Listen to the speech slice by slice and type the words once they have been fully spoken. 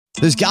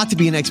There's got to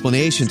be an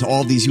explanation to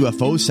all these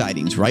UFO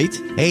sightings, right?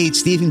 Hey,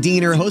 it's Stephen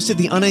Diener, host of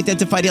the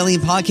Unidentified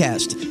Alien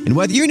Podcast. And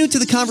whether you're new to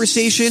the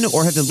conversation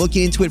or have been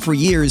looking into it for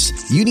years,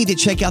 you need to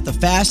check out the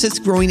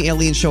fastest growing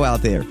alien show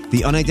out there,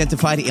 the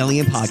Unidentified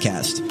Alien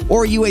Podcast,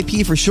 or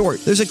UAP for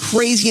short. There's a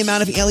crazy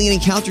amount of alien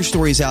encounter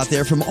stories out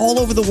there from all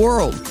over the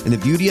world. And the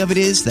beauty of it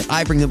is that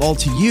I bring them all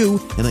to you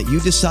and let you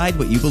decide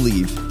what you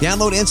believe.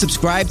 Download and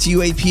subscribe to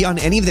UAP on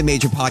any of the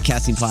major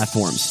podcasting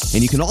platforms.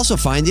 And you can also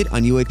find it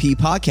on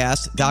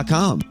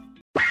UAPpodcast.com.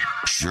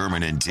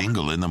 Sherman and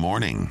Tingle in the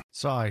morning.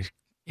 Saw an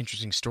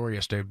interesting story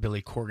yesterday of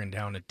Billy Corgan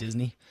down at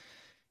Disney,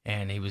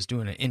 and he was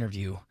doing an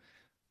interview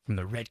from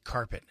the red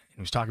carpet, and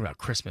he was talking about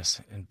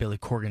Christmas, and Billy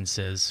Corgan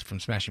says,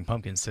 from Smashing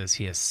Pumpkins, says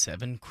he has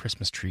 7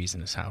 Christmas trees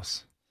in his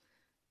house.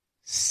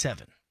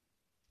 7.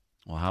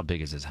 Well, how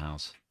big is his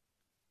house?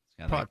 It's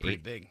got Probably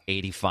pretty big.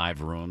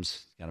 85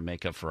 rooms. Got to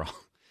make up for all.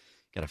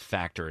 Got to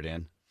factor it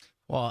in.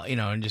 Well, you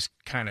know, and just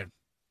kind of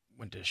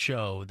went to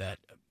show that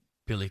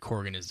Billy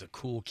Corgan is the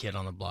cool kid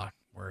on the block,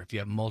 where if you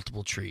have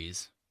multiple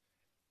trees,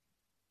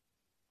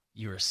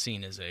 you are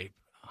seen as a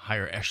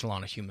higher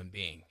echelon of human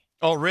being.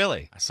 Oh,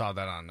 really? I saw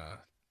that on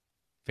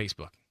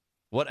Facebook.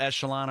 What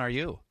echelon are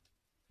you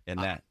in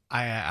that?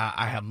 I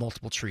have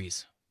multiple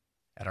trees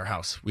at our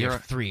house. We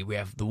have 3. We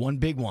have the one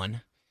big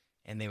one,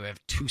 and then we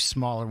have 2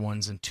 smaller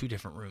ones in 2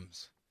 different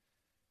rooms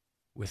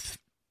with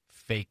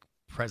fake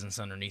presents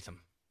underneath them.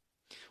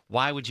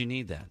 Why would you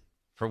need that?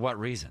 For what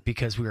reason?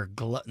 Because we are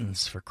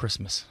gluttons for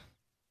Christmas.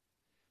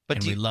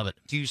 But we love it.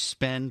 Do you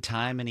spend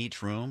time in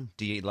each room?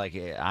 Do you, like,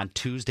 on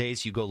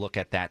Tuesdays, you go look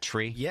at that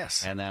tree?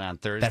 Yes. And then on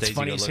Thursdays, That's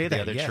funny you go you look say at the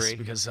that, other yes, tree?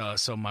 because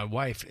so my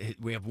wife,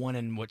 we have one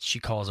in what she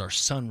calls our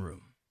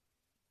sunroom.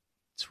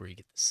 It's where you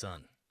get the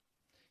sun.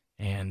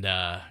 And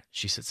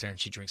she sits there and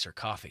she drinks her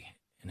coffee,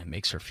 and it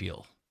makes her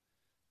feel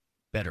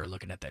better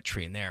looking at that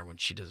tree in there when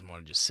she doesn't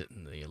want to just sit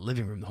in the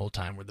living room the whole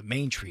time where the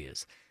main tree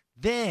is.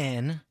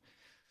 Then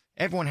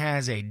everyone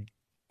has a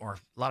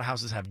lot of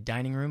houses have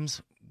dining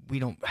rooms. We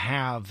don't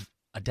have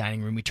a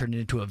dining room. We turned it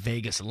into a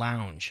Vegas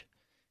lounge,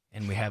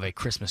 and we have a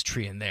Christmas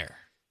tree in there.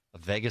 A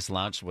Vegas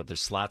lounge with their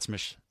slots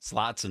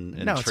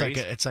and no, trees?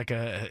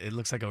 It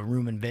looks like a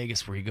room in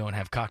Vegas where you go and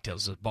have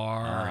cocktails. It's a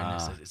bar,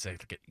 and it's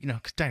like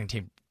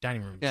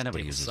dining room. Yeah,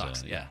 nobody table uses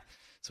sucks. that. Yeah,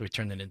 so we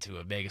turned it into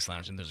a Vegas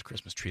lounge, and there's a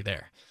Christmas tree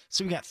there.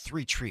 So we got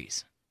 3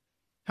 trees.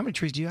 How many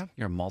trees do you have?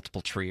 You're a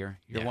multiple treer.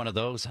 You're Yeah. one of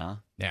those, huh?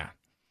 Yeah,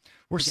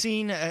 we're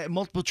seeing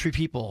multiple tree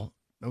people.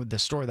 The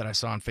story that I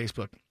saw on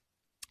Facebook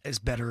is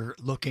better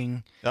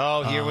looking.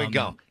 Oh, here we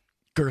go.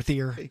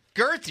 Girthier.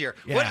 Girthier.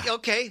 Yeah. What?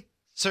 Okay.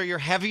 So you're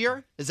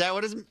heavier? Is that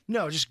what it is?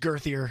 No, just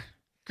girthier.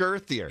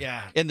 Girthier.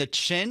 Yeah. In the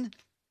chin?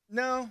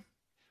 No.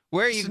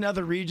 Where are Just you? in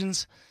other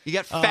regions. You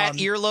got fat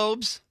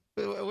earlobes?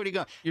 Where are you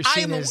going? You're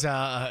seen as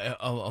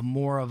a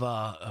more of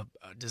a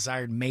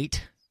desired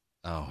mate.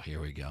 Oh, here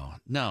we go.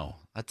 No,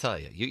 I tell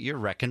you, you're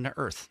wrecking the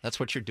earth.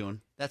 That's what you're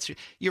doing.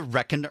 You're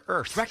wrecking the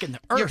earth. Wrecking the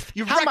earth?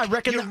 You're How am I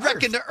wrecking the earth? You're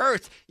wrecking the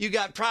earth. You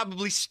got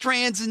probably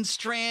strands and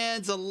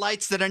strands of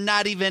lights that are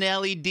not even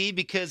LED,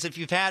 because if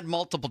you've had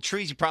multiple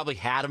trees, you probably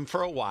had them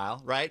for a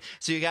while, right?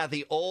 So you got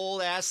the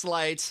old-ass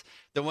lights,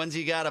 the ones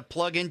you got to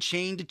plug in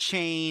chain to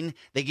chain.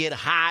 They get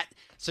hot.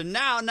 So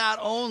now not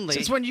only...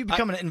 Since when you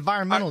become an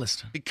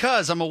environmentalist?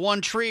 Because I'm a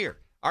one-treer.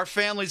 Our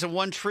family's a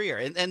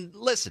one-treer. And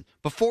listen,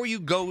 before you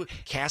go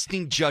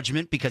casting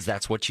judgment, because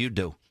that's what you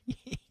do.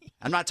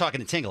 I'm not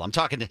talking to Tingle. I'm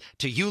talking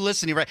to you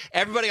listening, right?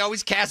 Everybody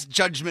always casts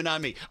judgment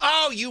on me.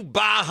 Oh, you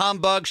bah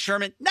humbug,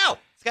 Sherman. No,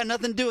 it's got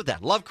nothing to do with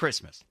that. Love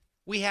Christmas.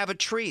 We have a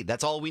tree.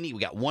 That's all we need.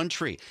 We got one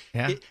tree.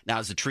 Yeah. Now,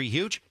 is the tree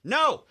huge?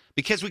 No,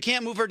 because we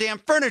can't move our damn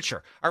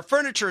furniture. Our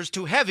furniture is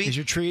too heavy. Is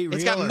your tree real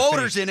It's got or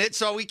motors fake? in it,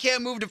 so we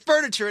can't move the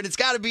furniture, and it's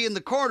got to be in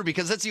the corner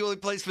because that's the only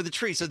place for the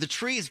tree. So the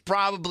tree is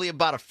probably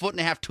about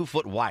 1.5 feet, 2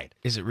 foot wide.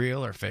 Is it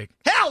real or fake?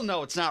 Hell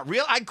no, it's not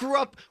real. I grew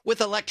up with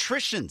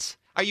electricians.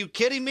 Are you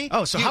kidding me?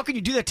 Oh, so how can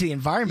you do that to the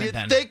environment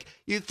then?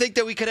 You think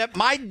that we could have...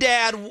 My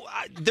dad,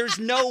 there's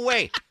no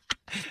way.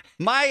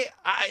 My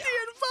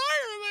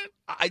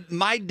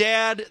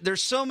dad,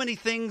 there's so many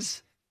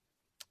things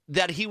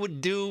that he would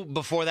do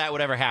before that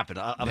would ever happen.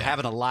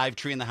 Having a live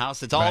tree in the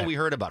house. That's all we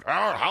heard about. Oh,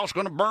 our house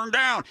going to burn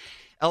down.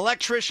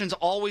 Electricians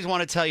always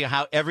want to tell you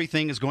how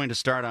everything is going to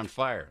start on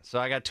fire. So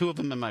I got 2 of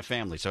them in my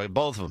family. So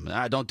both of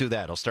them, don't do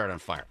that. It'll start on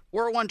fire.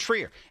 We're a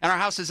one-treer, and our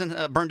house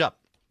isn't burned up.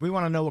 We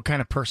want to know what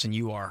kind of person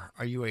you are.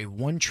 Are you a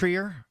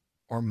one-treer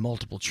or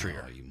multiple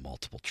treer? Oh, you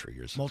multiple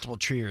treers. Multiple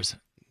treers.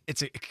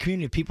 It's a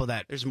community of people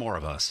that There's more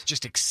of us.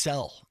 just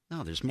excel.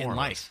 No, there's more in of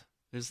life.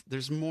 us.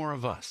 There's more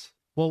of us.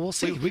 Well, we'll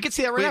see. We can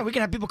see that right now. We can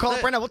have people call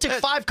up right now. We'll take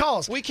 5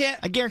 calls. We can't.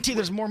 I guarantee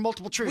there's more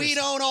multiple trees. We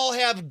don't all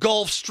have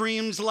Gulf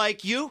Streams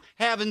like you,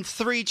 having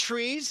 3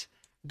 trees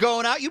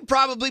going out. You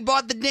probably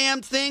bought the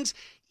damn things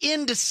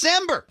in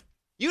December.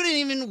 You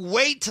didn't even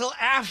wait till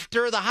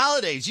after the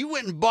holidays. You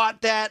went and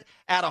bought that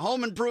at a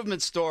home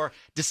improvement store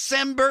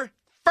December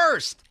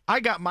 1st. I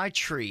got my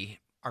tree,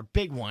 our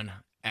big one,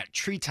 at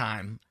Tree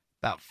Time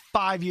about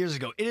 5 years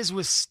ago. It has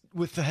withstood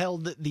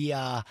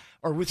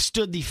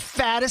the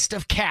fattest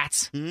of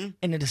cats, and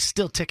it is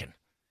still ticking.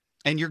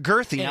 And you're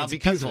girthy And now it's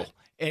because beautiful.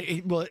 of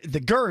it. Well, the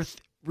girth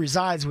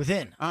resides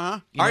within.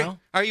 Are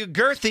you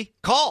girthy?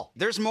 Call.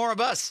 There's more of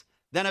us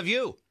than of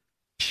you.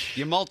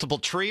 You multiple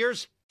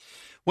treers.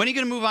 When are you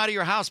going to move out of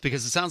your house?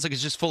 Because it sounds like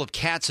it's just full of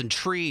cats and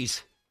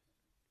trees.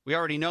 We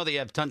already know that you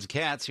have tons of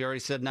cats. You already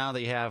said now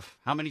that you have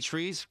how many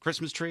trees?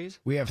 Christmas trees?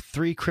 We have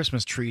 3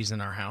 Christmas trees in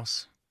our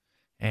house,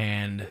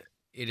 and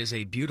it is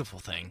a beautiful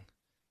thing.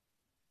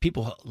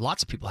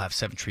 Lots of people have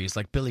 7 trees,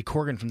 like Billy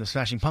Corgan from the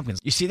Smashing Pumpkins.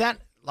 You see that?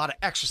 A lot of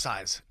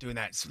exercise doing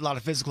that. It's a lot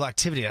of physical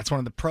activity. That's one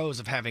of the pros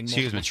of having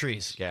multiple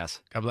trees.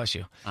 Yes. God bless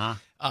you.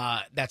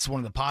 That's one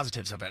of the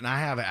positives of it. And I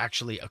have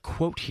actually a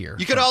quote here.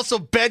 You could also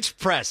bench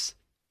press.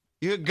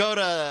 You could go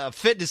to a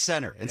fitness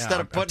center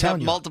instead of putting up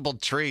multiple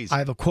trees. I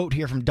have a quote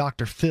here from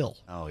Dr. Phil.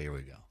 Oh, here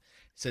we go. It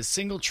says,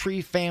 single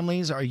tree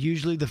families are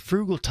usually the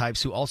frugal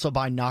types who also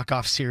buy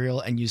knockoff cereal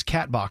and use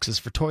cat boxes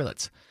for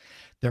toilets.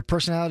 Their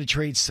personality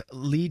traits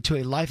lead to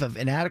a life of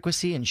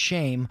inadequacy and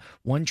shame.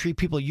 One tree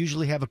people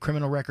usually have a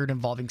criminal record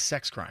involving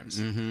sex crimes.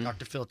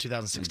 Dr. Phil,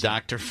 2016.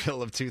 Dr.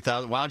 Phil of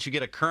 2000. Why don't you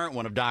get a current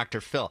one of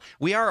Dr. Phil?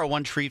 We are a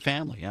one-tree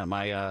family.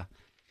 Yeah,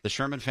 the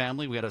Sherman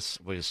family, we had a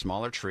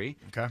smaller tree.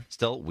 Okay.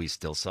 We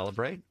still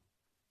celebrate.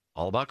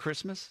 All about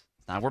Christmas.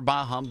 Now we're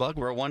bah humbug.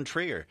 We're a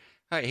one-treer.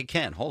 All right, hey,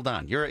 Ken, hold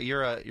on. You're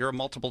a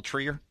multiple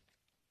treer?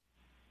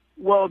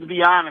 Well, to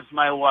be honest,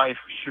 my wife,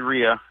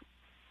 Sharia,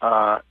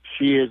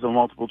 she is a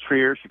multiple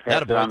treer. She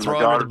passed it on to my daughter. Throw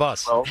her under the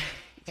bus.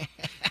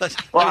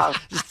 Well,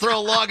 just throw a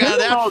log out of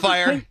that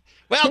fire.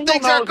 Well,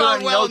 things aren't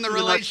going well in the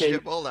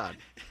relationship. Hold on.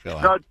 Go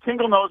on. No,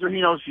 Tingle knows her. He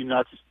knows she's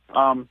nuts.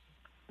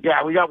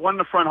 Yeah, we got one in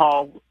the front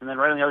hall, and then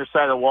right on the other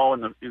side of the wall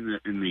in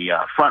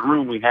the front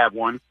room we have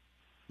one.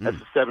 That's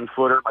a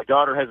 7-footer. My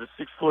daughter has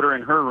a 6-footer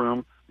in her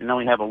room, and then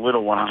we have a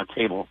little one on a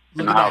table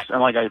in the house.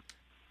 And like I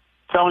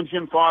telling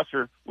Jim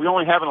Foster, we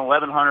only have an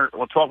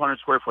 1,200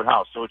 square foot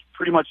house, so it's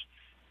pretty much.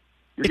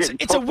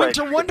 It's a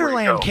winter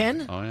wonderland,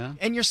 Ken. Oh yeah,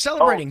 and you're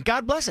celebrating.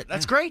 God bless it.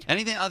 That's great.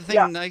 Other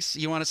thing nice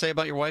you want to say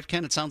about your wife,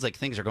 Ken? It sounds like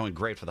things are going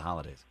great for the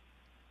holidays.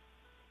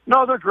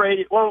 No, they're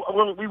great. Well,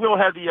 we will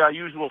have the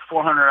usual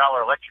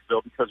 $400 electric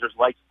bill because there's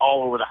lights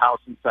all over the house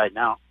inside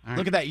now. Right.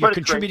 Look at that. You're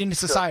contributing to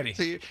society.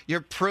 So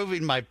you're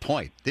proving my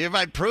point. You're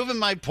proving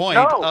my point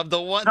of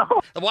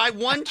why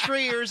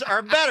one-treers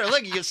are better.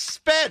 Look, you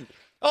spin.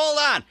 Hold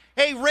on.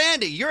 Hey,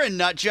 Randy, you're a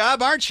nut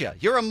job, aren't you?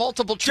 You're a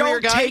multiple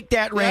treer guy. Don't take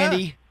that,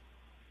 Randy.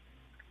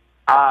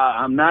 Yeah.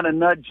 I'm not a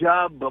nut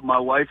job, but my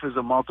wife is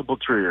a multiple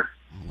treer.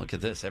 Oh, look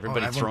at this.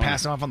 Everybody everyone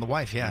passing off on the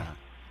wife, yeah.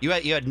 You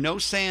had no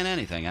say in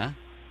anything, huh?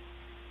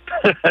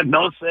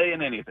 No say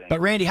in anything. But,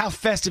 Randy, how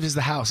festive is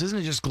the house? Isn't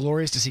it just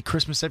glorious to see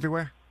Christmas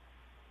everywhere?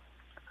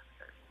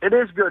 It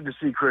is good to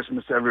see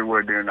Christmas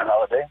everywhere during the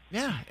holiday.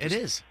 Yeah, it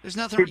is. There's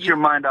nothing. Keeps your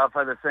mind off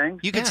other things.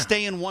 You could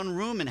stay in one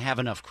room and have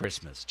enough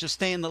Christmas. Just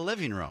stay in the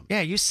living room.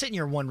 Yeah, you sit in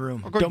your one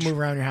room. Don't move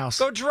around your house.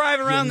 Go drive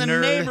around the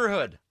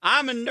neighborhood.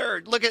 I'm a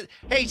nerd.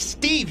 Hey,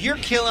 Steve, you're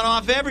killing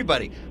off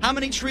everybody. How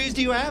many trees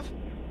do you have?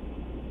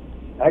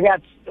 I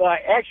got,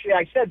 actually,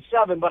 I said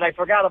 7, but I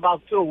forgot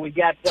about 2. We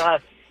got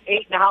 8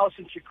 in the house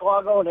in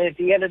Chicago, and at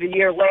the end of the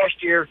year,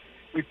 last year,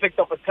 we picked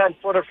up a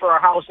 10-footer for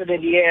our house in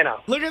Indiana.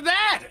 Look at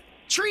that!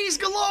 Trees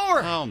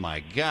galore! Oh,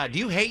 my God. Do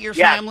you hate your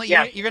family?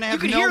 Yeah. You're going to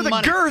have you can hear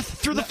the girth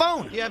through the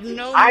phone. You have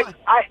no money.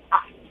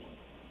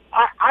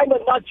 I'm a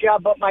nut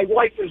job, but my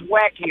wife is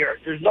wackier.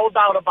 There's no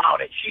doubt about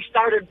it. She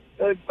started,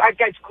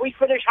 we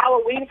finished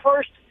Halloween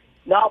first?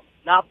 No,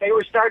 they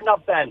were starting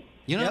up then.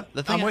 You know,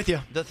 I'm with you.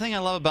 The thing I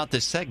love about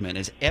this segment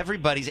is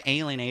everybody's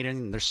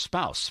alienating their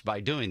spouse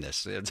by doing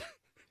this.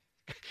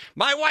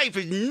 My wife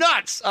is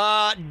nuts.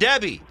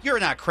 Debbie,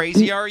 you're not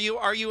crazy, are you?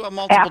 Are you a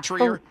multiple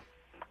treer?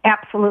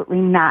 Absolutely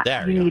not.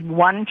 There you need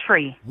one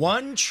tree.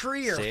 One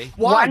tree.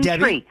 Why,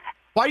 Debbie? Tree.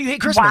 Why do you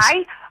hate Christmas?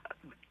 Why?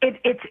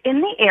 It's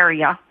in the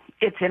area.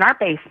 It's in our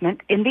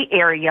basement, in the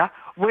area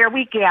where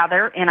we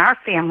gather in our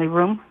family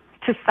room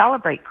to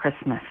celebrate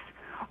Christmas.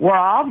 We're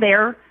all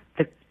there.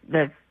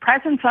 The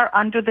presents are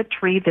under the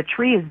tree. The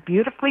tree is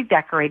beautifully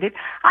decorated.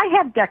 I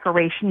have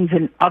decorations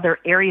in other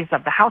areas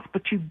of the house,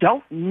 but you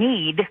don't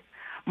need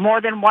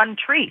more than one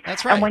tree.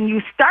 That's right. And when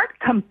you start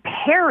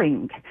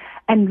comparing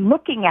and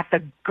looking at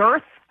the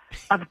girth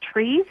of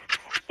trees,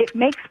 it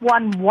makes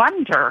one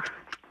wonder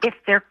if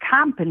they're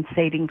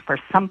compensating for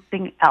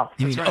something else.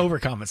 You mean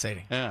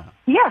overcompensating? Yeah.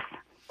 Yes,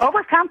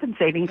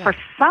 overcompensating for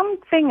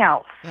something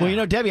else. Well, you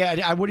know, Debbie,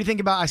 what do you think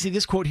about, I see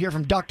this quote here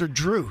from Dr.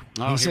 Drew.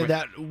 He said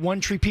that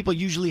one tree people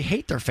usually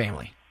hate their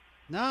family.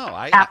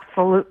 No,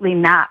 Absolutely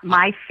not.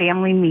 My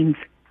family means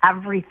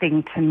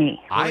everything to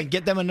me. I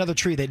get them another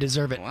tree. They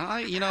deserve it. Well,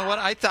 you know what?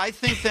 I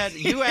think that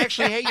you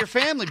actually hate your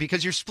family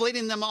because you're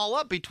splitting them all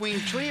up between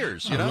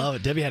treers. You know? I love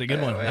it. Debbie had a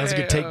good one. That was a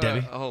good take,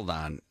 Debbie. Hold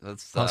on.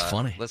 That was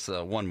funny. Let's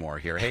one more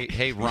here.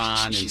 Hey,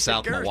 Ron in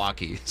South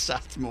Milwaukee.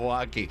 South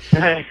Milwaukee.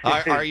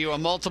 Are you a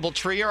multiple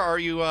treer? Or are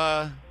you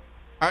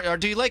or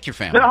do you like your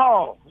family?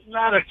 No,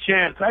 not a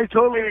chance. I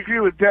totally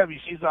agree with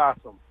Debbie. She's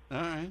awesome. All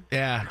right.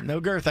 Yeah,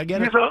 no girth. I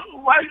get it. So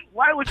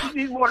why would you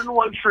need more than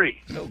one tree?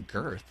 No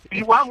girth.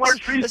 You want more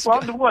trees? Go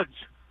in the woods.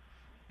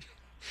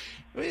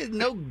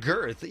 No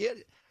girth.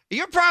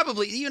 You're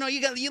probably,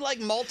 you like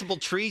multiple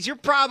trees. You're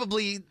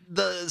probably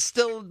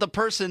still the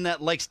person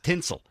that likes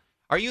tinsel.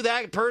 Are you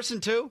that person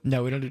too?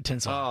 No, we don't do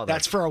tinsel. Oh,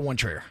 that's for a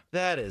one-treer.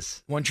 That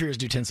is. One-treers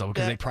do tinsel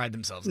because they pride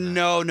themselves in that.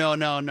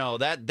 No.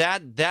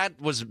 That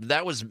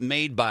was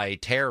made by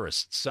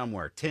terrorists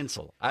somewhere.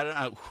 Tinsel. I don't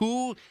know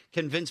who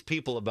convinced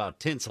people about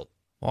tinsel.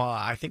 Well,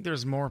 I think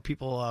there's more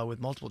people with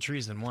multiple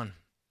trees than one.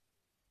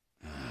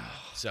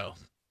 So.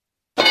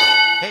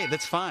 Hey,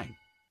 that's fine.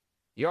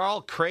 You're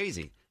all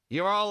crazy.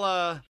 You're all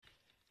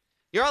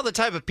the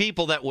type of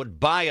people that would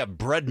buy a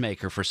bread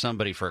maker for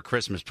somebody for a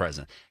Christmas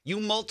present. You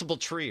multiple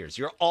treers.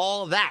 You're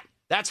all that.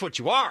 That's what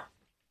you are.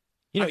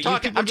 I'm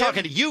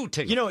talking to you,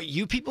 Tingle. You know what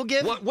you people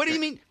give? What do you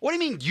mean? What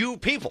do you mean, you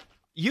people?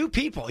 You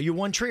people, you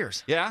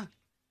one-treers. Yeah?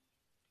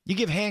 You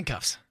give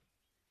handcuffs.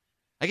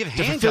 I give To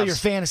handcuffs. fulfill your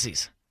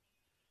fantasies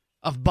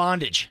of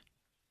bondage.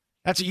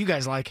 That's what you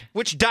guys like.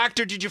 Which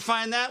doctor did you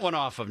find that one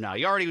off of now?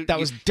 That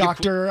was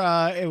Dr.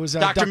 It was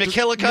Dr.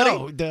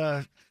 McKillicuddy?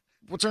 No,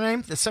 what's her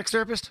name? The sex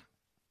therapist?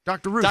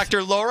 Dr. Ruth.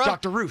 Dr. Laura?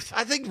 Dr. Ruth.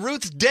 I think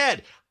Ruth's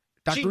dead.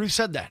 Dr. Ruth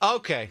said that.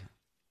 Okay.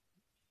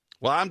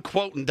 Well, I'm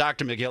quoting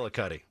Dr.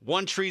 McGillicuddy.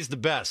 One tree's the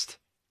best.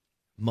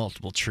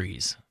 Multiple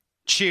trees.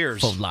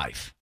 Cheers. For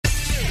life.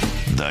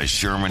 The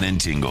Sherman and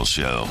Tingle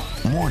Show.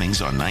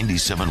 Mornings on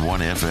 97.1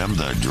 FM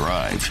The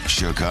Drive,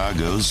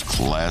 Chicago's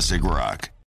classic rock.